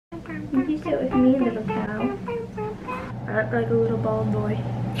You can sit with me, little cow. I look like a little bald boy.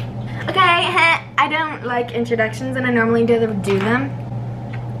 Okay, I don't like introductions and I normally do them,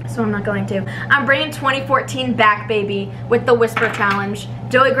 so I'm not going to. I'm bringing 2014 back, baby, with the Whisper Challenge.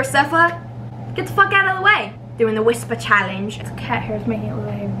 Joey Graceffa, get the fuck out of the way. Doing the Whisper Challenge. This cat hair is making it look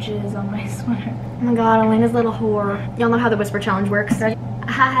like I have jizz on my sweater. Oh my god, Elena's little whore. Y'all know how the Whisper Challenge works. The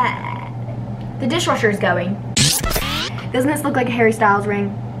dishwasher is going. Doesn't this look like a Harry Styles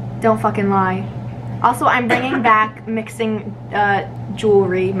ring? Don't fucking lie. Also, I'm bringing back mixing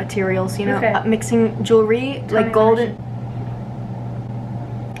jewelry materials, you know? Okay. Mixing jewelry, like gold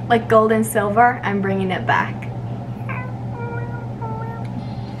and silver. I'm bringing it back.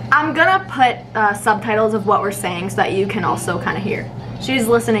 I'm gonna put subtitles of what we're saying so that you can also kind of hear. She's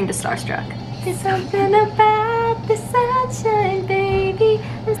listening to Starstruck. There's something about the sunshine, baby.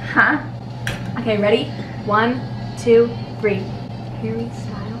 Huh? Okay, ready? 1, 2, 3. Harry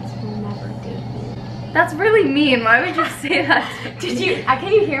Styles will never date you. That's really mean. Why would you say that? Did you?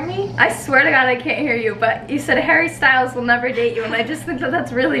 Can you hear me? I swear to God I can't hear you, but you said Harry Styles will never date you, and I just think that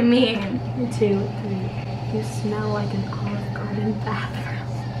that's really mean. 2, 3. You smell like an Olive Garden bathroom.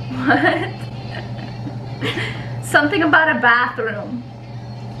 What? Something about a bathroom.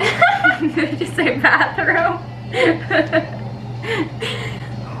 Did you say bathroom? You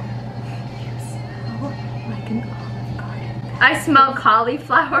smell like an Olive Garden bathroom. I smell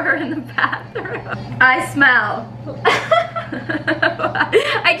cauliflower in the bathroom. I smell.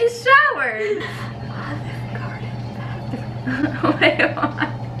 I just showered. Olive Garden bathroom. Wait,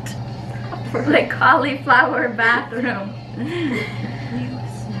 what? Like cauliflower bathroom.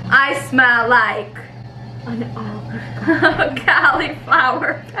 I smell like an Olive Garden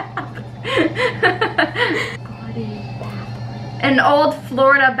cauliflower bathroom. Garden bathroom. An old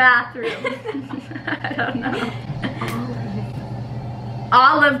Florida bathroom. I don't know.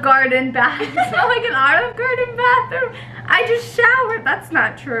 Olive Garden bathroom. It's not like an Olive Garden bathroom. I just showered. That's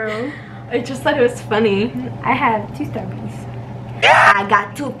not true. I just thought it was funny. I have 2 Starbursts. I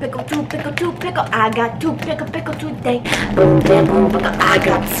got 2 pickle, 2 pickle, 2 pickle. I got 2 pickle, pickle today. Boom, bam, boom, pickle. I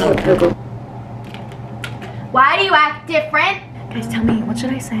got 2 pickle. Why do you act different? Guys, tell me, what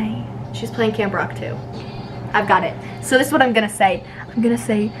should I say? She's playing Camp Rock too. I've got it. So this is what I'm gonna say. I'm gonna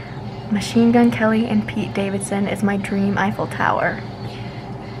say Machine Gun Kelly and Pete Davidson is my dream Eiffel Tower.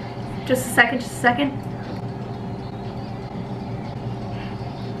 Just a second, just a second.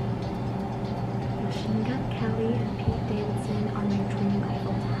 Machine Gun Kelly and Pete Davidson are my dream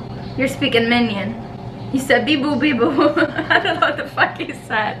Eiffel Tower. You're speaking Minion. You said bee boo bee boo. I don't know what the fuck you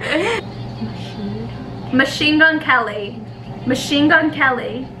said. Machine Gun Kelly. Machine Gun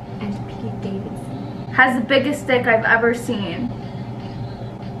Kelly. And Pete Davidson has the biggest dick I've ever seen.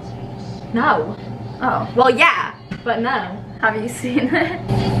 No. Oh. Well, yeah, but no. Have you seen it?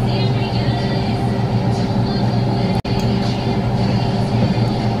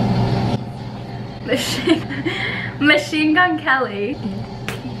 Machine Gun Kelly.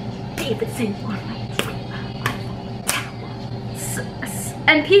 Davidson.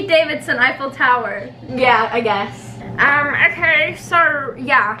 And Pete Davidson, Eiffel Tower. Yeah, I guess. Okay, so,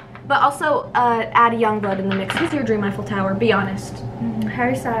 yeah. But also, add Youngblood in the mix. Who's your dream Eiffel Tower? Be honest.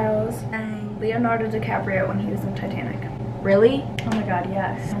 Harry Styles and Leonardo DiCaprio when he was in Titanic. Really? Oh my god,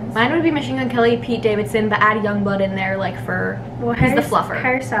 yes. Mine would be Machine Gun Kelly, Pete Davidson, but add Youngblood in there, like, for... Well, he's the fluffer.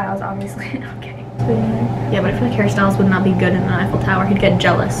 Harry Styles, obviously. Okay. Yeah, but I feel like Harry Styles would not be good in an Eiffel Tower. He'd get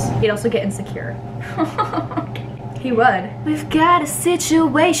jealous. He'd also get insecure. Okay. He would. We've got a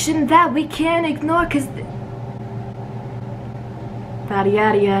situation that we can't ignore because... Yada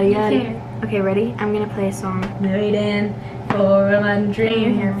yada yada yada. Okay, ready? I'm gonna play a song. Waiting for my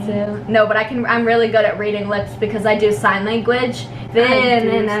dream to... No, but I'm really good at reading lips because I do sign language. Then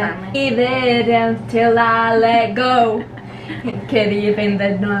and I leave it until I let go. Can't even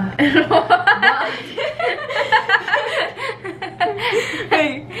the door.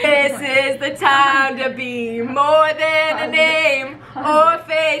 This is the time to be more than a name or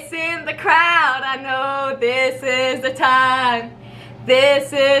face in the crowd. I know this is the time.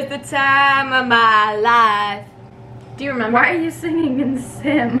 This is the time of my life. Do you remember? Why are you singing in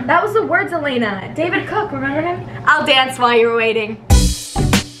Sim? That was the words, Elena. David Cook, remember him? I'll dance while you're waiting.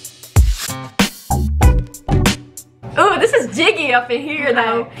 Ooh, this is jiggy up in here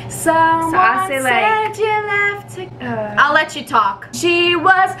though. Someone I say, like, said you left to... I'll let you talk. She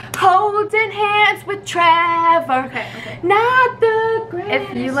was holding hands with Trevor. Okay. Not the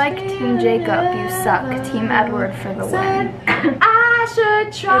greatest. If you like Team Jacob, you suck. Team Edward for the win. I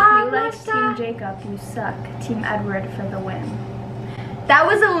should try. If you like Team Jacob, you suck. Team Edward for the win. That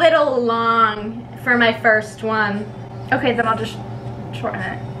was a little long for my first one. Okay, then I'll just shorten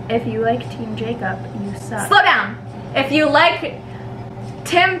it. If you like Team Jacob, you suck. Slow down. If you like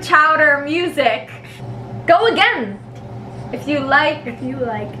Tim Chowder music, go again. If you like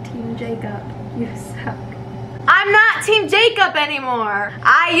Team Jacob, you suck. I'm not Team Jacob anymore.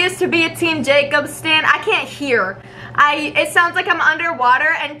 I used to be a Team Jacob stan. I can't hear. It sounds like I'm underwater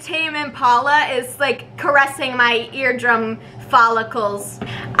and Tame Impala is like caressing my eardrum follicles.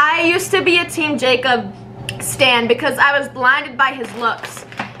 I used to be a Team Jacob stan because I was blinded by his looks.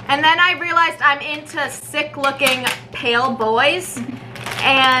 And then I realized I'm into sick-looking pale boys.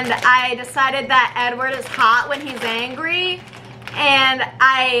 And I decided that Edward is hot when he's angry. And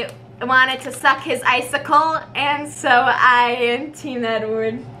I wanted to suck his icicle. And so I am Team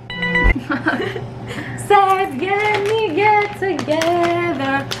Edward. Says get me get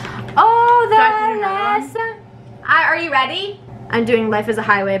together. Oh, the last. Are you ready? I'm doing Life is a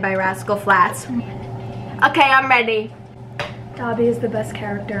Highway by Rascal Flatts. Okay, I'm ready. Dobby is the best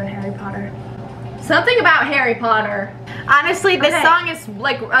character in Harry Potter. Something about Harry Potter. Honestly, this song is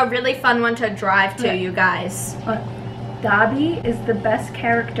like a really fun one to drive to, you guys. Dobby is the best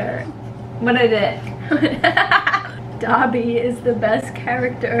character. What is it? Dobby is the best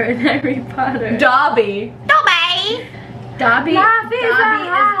character in Harry Potter. Dobby. Dobby is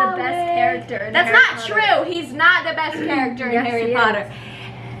the best character in That's Harry not Potter. true. He's not the best character in Yes, Harry he Potter.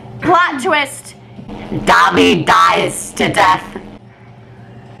 Plot twist. Dobby dies to death.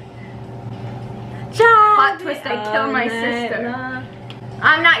 Plot twist, I killed my sister.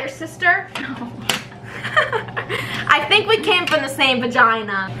 I'm not your sister? No. I think we came from the same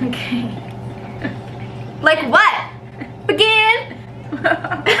vagina. Okay. Like what? Begin. You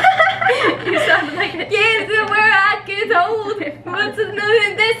sounded like it. Yes, where I get old. What's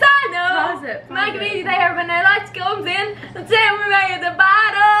another this I know. Pause it. My baby there when the lights comes in. Tell me right at the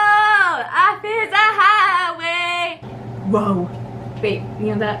bottle. I feel the highway. Whoa. Wait,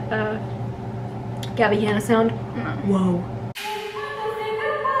 you know that Gabby Hanna sound? No. Whoa.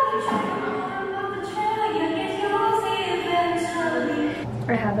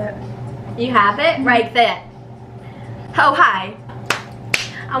 I have it. You have it? Right there. Oh, hi.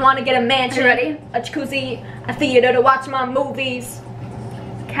 I want to get a mansion, Are you ready? a jacuzzi, a theater to watch my movies.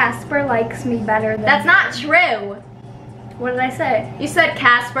 Casper likes me better than That's not true. What did I say? You said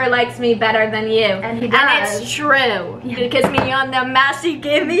Casper likes me better than you. And he And does. it's true. You kiss me on the mouth, she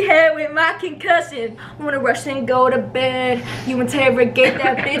gave me head with my concussion. I wanna rush and go to bed. You interrogate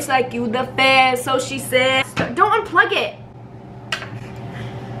that bitch like you the Fed. So she said, don't unplug it.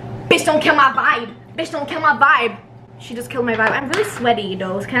 Bitch, don't kill my vibe. Bitch, don't kill my vibe. She just killed my vibe. I'm really sweaty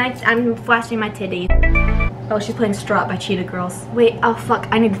though. I'm flashing my titties. Oh, she's playing Strut by Cheetah Girls. Wait, oh fuck,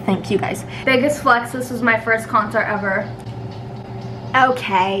 I need to thank you guys. Biggest flex, this was my first concert ever.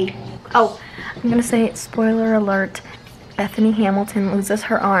 Okay. Oh, I'm gonna say, spoiler alert, Bethany Hamilton loses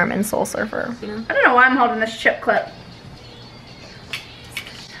her arm in Soul Surfer. I don't know why I'm holding this chip clip.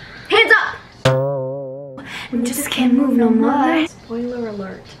 Hands up! We just can't move no more. Spoiler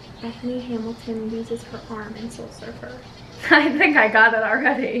alert, Bethany Hamilton loses her arm in Soul Surfer. I think I got it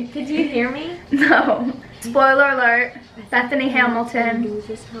already. Did you hear me? No. Spoiler alert, Bethany Hamilton.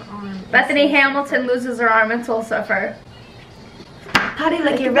 Loses her arm. Bethany Hamilton loses her arm in Soul Surfer. Party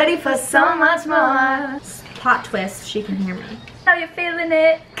like you're ready for so much more. Plot twist, she can hear me. How you feeling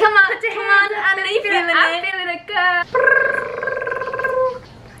it? Come on, I know you feeling it. I'm feeling it, girl.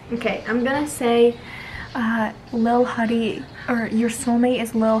 Okay, I'm gonna say Lil Huddy, or your soulmate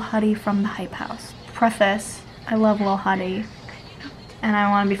is Lil Huddy from the Hype House. Preface, I love Lil Huddy, and I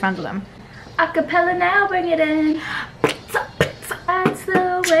want to be friends with him. Acapella now, bring it in. That's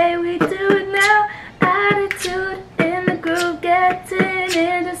the way we do it now. Attitude in the groove, getting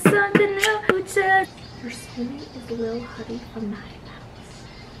into something new. Just Your soulmate is Lil Huddy from the Hype House.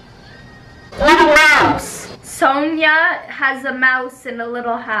 Little mouse. Sonia has a mouse in a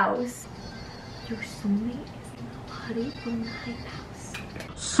little house. Your soulmate is Lil Huddy from the Hype House.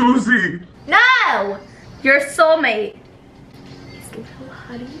 Susie. No! Your soulmate It's Lil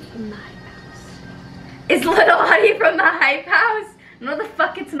Huddy from the Hype House. is Little Honey from the Hype House. No, the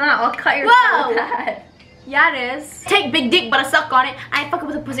fuck it's not. I'll cut your Whoa! with that. Yeah, it is. Take big dick, but I suck on it. I ain't fucking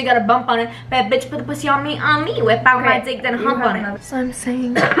with a pussy, got a bump on it. Bad bitch, put the pussy on me. Whip out my dick, then you hump have on another- it. So I'm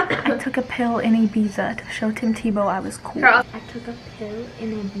saying, I took a pill in Ibiza to show Tim Tebow I was cool. Girl. I took a pill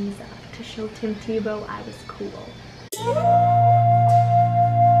in Ibiza to show Tim Tebow I was cool.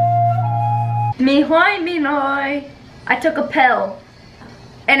 Me hoy, me noy. I took a pill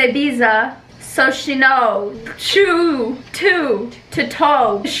in Ibiza, so she knows. Chew, to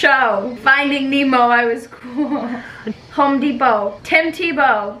toe, show. Finding Nemo, I was cool. Home Depot, Tim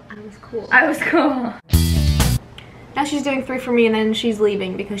Tebow, I was cool. I was cool. Now she's doing 3 for me and then she's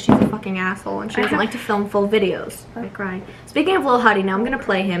leaving because she's a fucking asshole and she doesn't like to film full videos. I'm crying. Speaking of Lil Huddy, now I'm gonna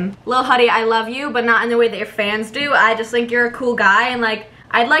play him. Lil Huddy, I love you, but not in the way that your fans do. I just think you're a cool guy and like,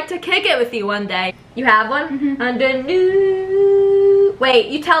 I'd like to kick it with you one day. You have one? Mm-hmm. Under new... Wait,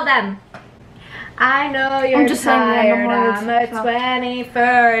 you tell them. I know you're tired, I'm a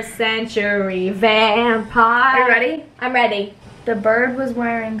 21st century vampire. Are you ready? I'm ready. The bird was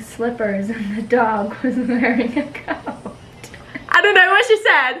wearing slippers and the dog was wearing a coat. I don't know what she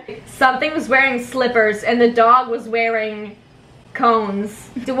said. Something was wearing slippers and the dog was wearing cones.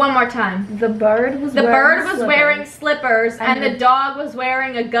 Do one more time. The bird was wearing slippers and the dog was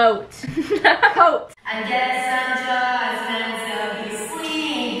wearing a goat. Coat. I guess I'm just meant to be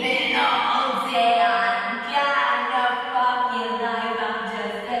sleeping all day. I got no fucking life. I'm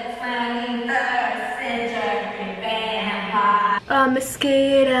just a 21st century vampire. A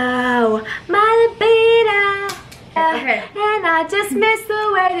mosquito, my libido. Okay. And I just miss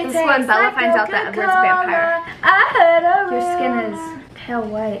the way This is when Bella finds out that a bird's a vampire. I heard a Your skin rumor. is pale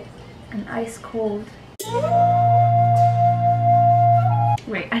white and ice cold.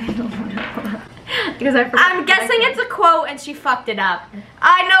 Wait, I don't know. Because I forgot. I'm guessing it's a quote and she fucked it up.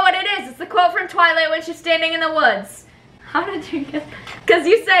 I know what it is. It's the quote from Twilight when she's standing in the woods. How did you get that? Because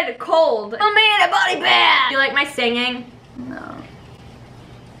you said cold. Oh man, a body bag. You like my singing? No.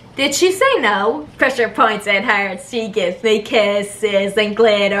 Did she say no? Pressure points and hurts. She gives me kisses and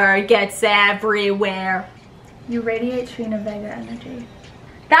glitter gets everywhere. You radiate Trina Vega energy.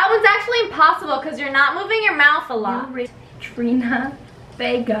 That one's actually impossible because you're not moving your mouth a lot. You radiate Trina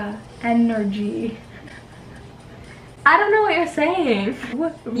Vega energy. I don't know what you're saying.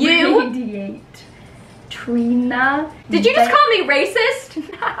 What? You? Radiate Trina. Did you just call me racist?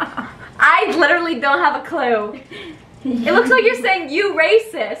 No. I literally don't have a clue. It looks like you're saying you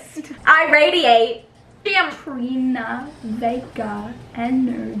racist. I radiate. Damn. Trina Vega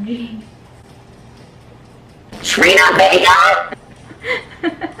energy. Trina Vega?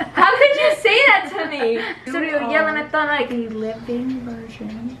 How could you say that to me? So you're yelling at the mic. The living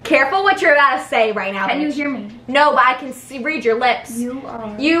version. Careful what you're about to say right now. Can you bitch. hear me? No, but I can read your lips. You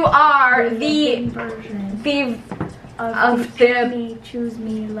are. You are the living version of pick the. me, choose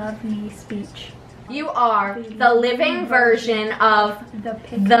me, love me speech. You are the living version of The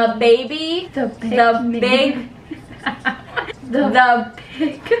pick the me, baby. the pick The me. big. The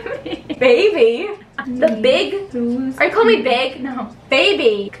pick me. Baby. The Me. big. Who's Are you calling me big? No.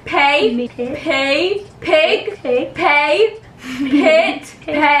 Baby. Pay. Me. Pay. Pig. Pick. Pay. Pit.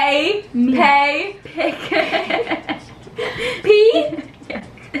 Pay. Me. Pay. Pick. Pee. Yeah.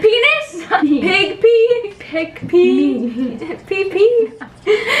 Penis. Me. Pig pee. Pick Pee. me. Pee pee.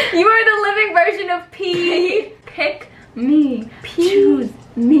 You are the living version of pee. Pick me. Pee. Choose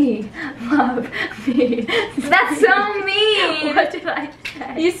me. Love me. That's so mean. What did I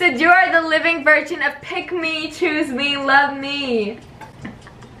say? You said you are the living version of pick me, choose me, love me.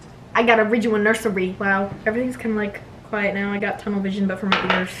 I gotta read you a nursery. Wow, everything's kind of like quiet now. I got tunnel vision, but for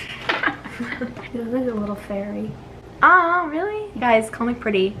my ears. You're like a little fairy. Oh, really? Guys, call me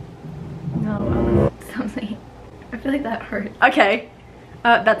pretty. No, something. I feel like that hurt. Okay,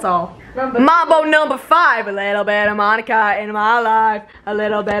 that's all. Mambo number 5, a little bit of Monica in my life, a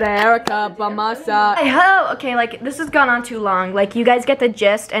little bit of Erica by my side. Hey ho! Okay, like this has gone on too long. Like you guys get the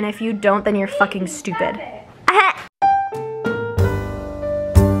gist, and if you don't, then you're fucking stupid.